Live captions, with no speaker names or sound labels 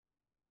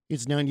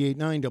It's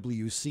 98.9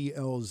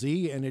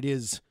 WCLZ, and it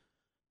is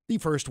the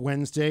first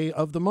Wednesday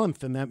of the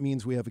month, and that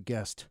means we have a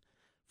guest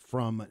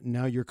from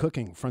Now You're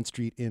Cooking, Front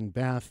Street in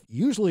Bath.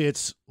 Usually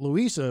it's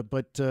Louisa,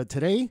 but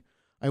today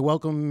I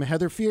welcome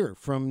Heather Fear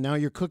from Now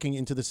You're Cooking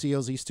into the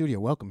CLZ studio.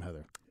 Welcome,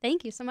 Heather.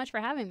 Thank you so much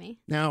for having me.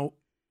 Now,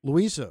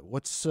 Louisa,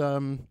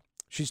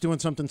 she's doing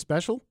something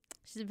special?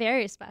 She's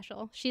very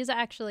special. She's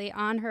actually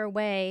on her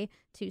way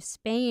to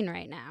Spain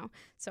right now.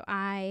 So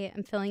I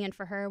am filling in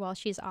for her while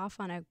she's off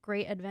on a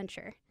great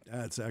adventure.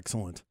 That's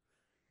excellent.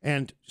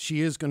 And she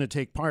is going to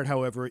take part,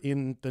 however,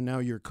 in the Now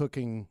You're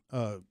Cooking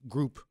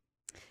group.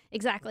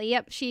 Exactly.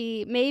 Yep.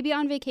 She may be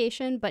on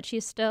vacation, but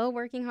she's still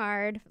working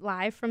hard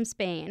live from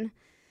Spain.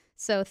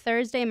 So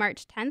Thursday,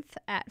 March 10th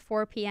at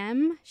 4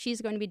 p.m.,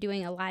 she's going to be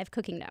doing a live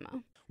cooking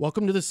demo.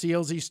 Welcome to the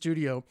CLZ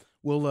studio.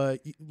 We'll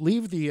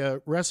leave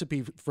the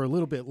recipe for a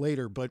little bit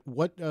later, but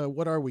what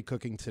are we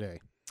cooking today?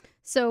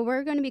 So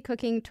we're going to be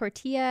cooking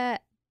Tortilla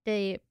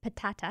de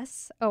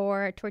Patatas,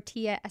 or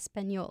Tortilla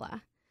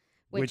Española.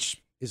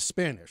 Which is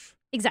Spanish.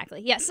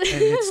 Exactly, yes. And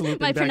it's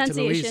My back to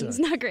pronunciation Louisa. is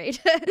not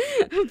great.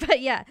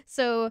 But yeah,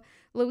 so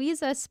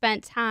Louisa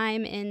spent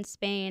time in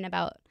Spain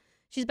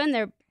she's been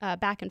there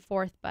back and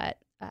forth, but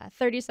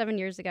 37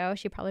 years ago,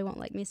 she probably won't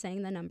like me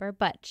saying the number,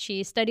 but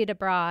she studied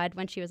abroad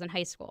when she was in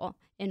high school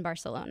in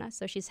Barcelona,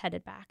 so she's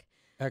headed back.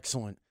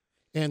 Excellent.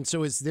 And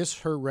so is this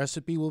her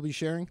recipe we'll be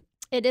sharing?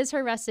 It is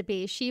her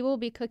recipe. She will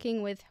be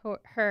cooking with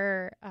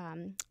her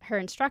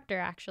instructor,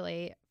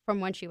 actually, from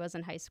when she was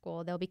in high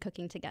school. They'll be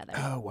cooking together.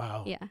 Oh,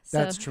 wow. Yeah.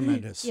 That's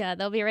tremendous. Yeah,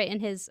 they'll be right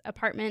in his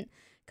apartment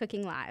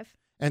cooking live.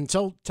 And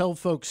tell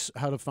folks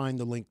how to find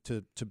the link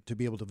to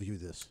be able to view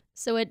this.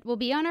 So it will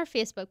be on our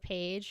Facebook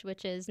page,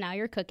 which is Now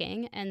You're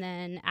Cooking, and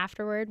then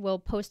afterward we'll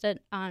post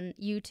it on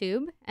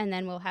YouTube, and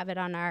then we'll have it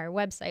on our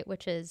website,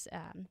 which is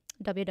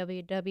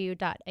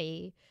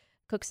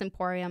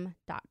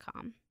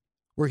www.acooksemporium.com.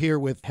 We're here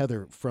with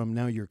Heather from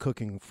Now You're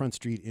Cooking, Front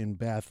Street in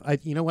Bath.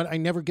 You know what? I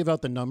never give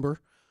out the number.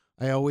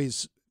 I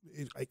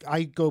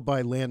go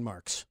by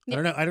landmarks.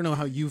 Yeah. I don't know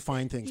how you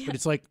find things, but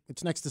it's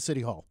next to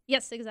City Hall.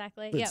 Yes,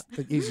 exactly. That's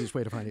Yep. the easiest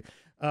way to find it.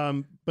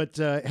 But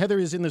Heather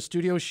is in the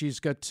studio.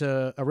 She's got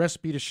a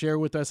recipe to share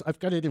with us. I've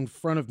got it in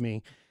front of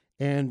me.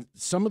 And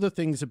some of the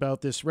things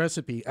about this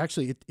recipe,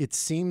 actually, it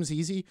seems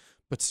easy,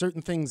 but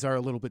certain things are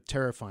a little bit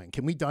terrifying.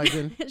 Can we dive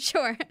in?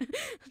 Sure.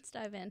 Let's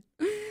dive in.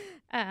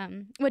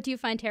 What do you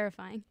find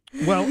terrifying?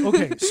 Well,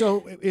 okay.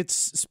 So it's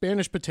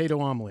Spanish potato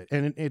omelet,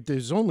 and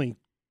there's only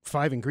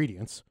 5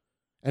 ingredients,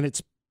 and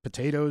it's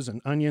potatoes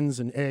and onions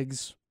and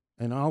eggs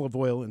and olive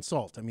oil and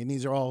salt. I mean,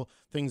 these are all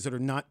things that are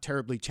not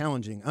terribly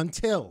challenging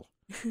until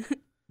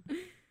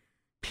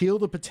peel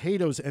the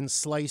potatoes and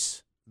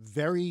slice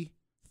very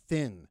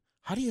thin.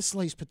 How do you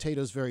slice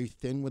potatoes very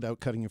thin without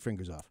cutting your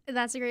fingers off?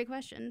 That's a great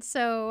question.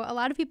 So a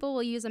lot of people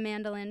will use a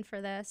mandolin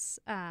for this.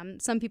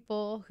 Some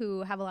people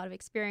who have a lot of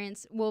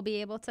experience will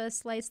be able to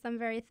slice them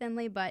very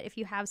thinly, but if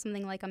you have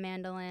something like a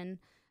mandolin,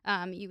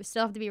 you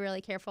still have to be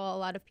really careful. A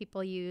lot of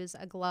people use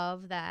a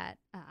glove that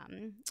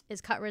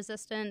is cut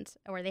resistant,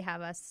 or they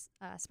have a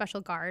special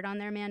guard on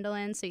their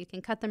mandolin, so you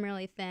can cut them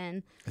really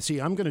thin. See,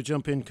 I'm going to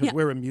jump in because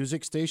we're a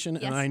music station,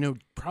 Yes. and I know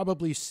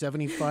probably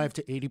 75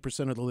 to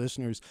 80% of the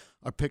listeners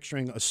are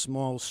picturing a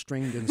small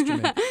stringed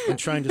instrument and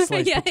trying to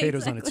slice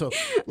potatoes on it. So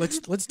let's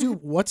do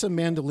what's a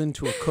mandolin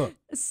to a cook?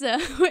 So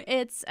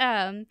it's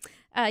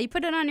you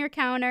put it on your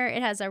counter.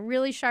 It has a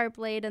really sharp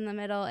blade in the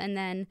middle, and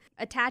then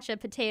attach a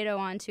potato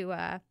onto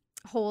a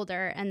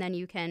holder, and then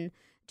you can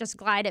just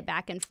glide it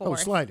back and forth. Oh,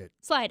 slide it.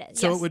 Slide it,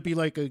 So yes. it would be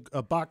like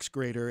a box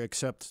grater,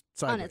 except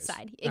sideways. On its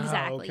side.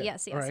 Exactly. Okay.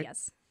 Yes, All right.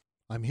 yes.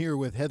 I'm here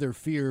with Heather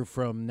Fear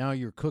from Now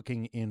You're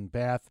Cooking in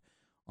Bath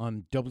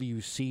on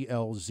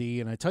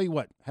WCLZ. And I tell you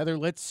what, Heather,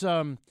 let's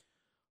have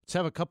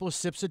a couple of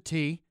sips of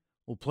tea.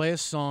 We'll play a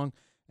song,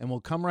 and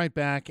we'll come right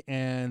back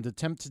and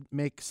attempt to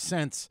make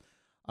sense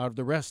out of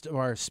the rest of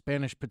our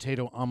Spanish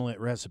potato omelet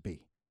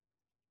recipe.